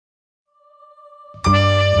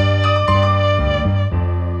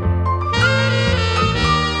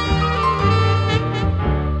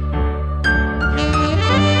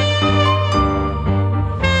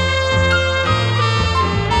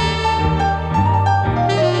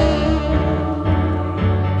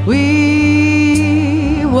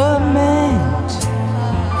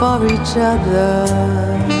each other.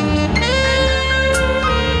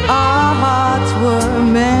 Our hearts were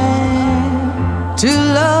meant to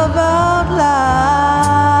love out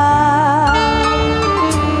loud.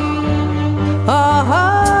 Our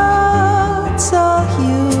hearts are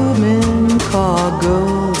human cargo.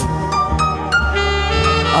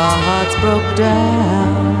 Our hearts broke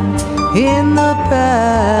down in the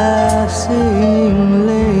passing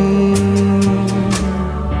lane.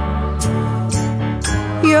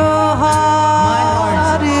 Your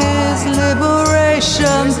heart is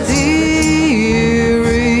liberation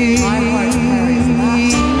theory.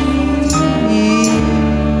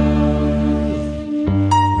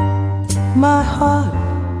 My heart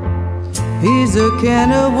is a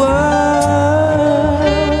can of worms.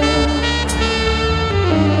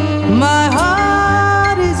 My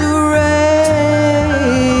heart is a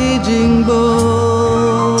raging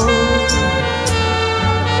bull.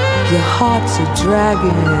 Your heart's a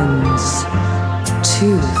dragon's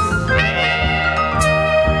tooth.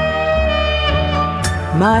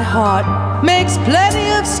 My heart makes plenty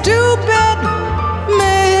of stupid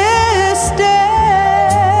mistakes.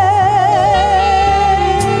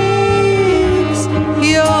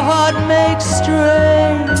 Your heart makes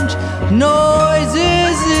strange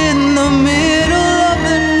noises in the middle of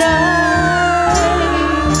the night.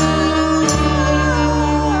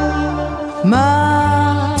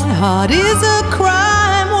 My heart is a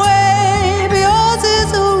crime wave. Yours is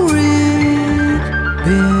a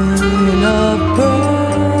ribbon of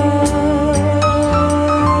pearls.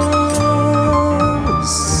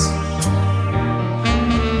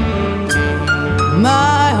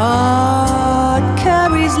 My heart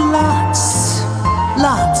carries lots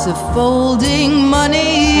of folding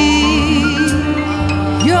money.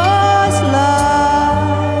 Yours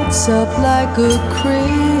lights up like a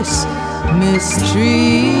Christmas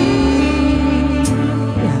tree.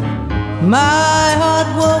 My heart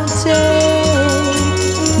won't take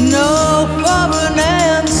no for an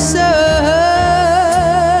answer.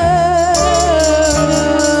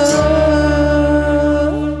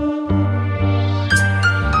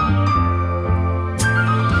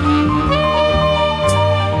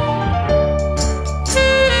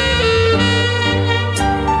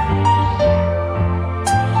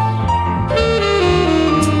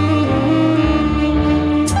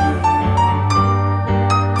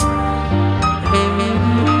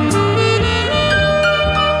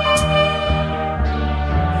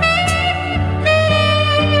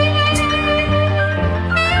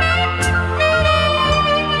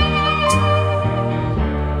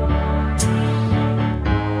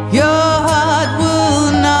 Your heart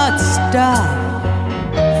will not stop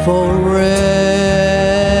for rest.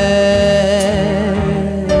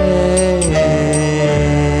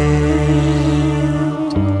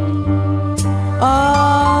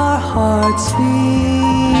 Our heart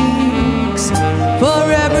speaks for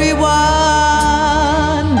everyone.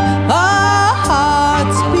 Our heart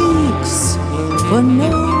speaks for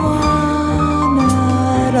no one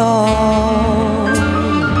at all.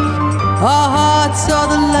 Our hearts are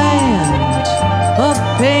the land of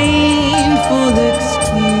painful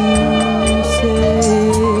excuses.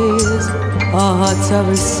 Our hearts are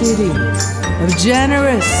a city of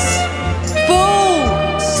generous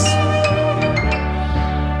fools.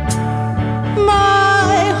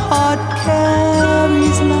 My heart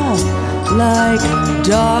carries love like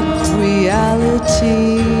dark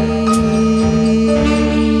reality.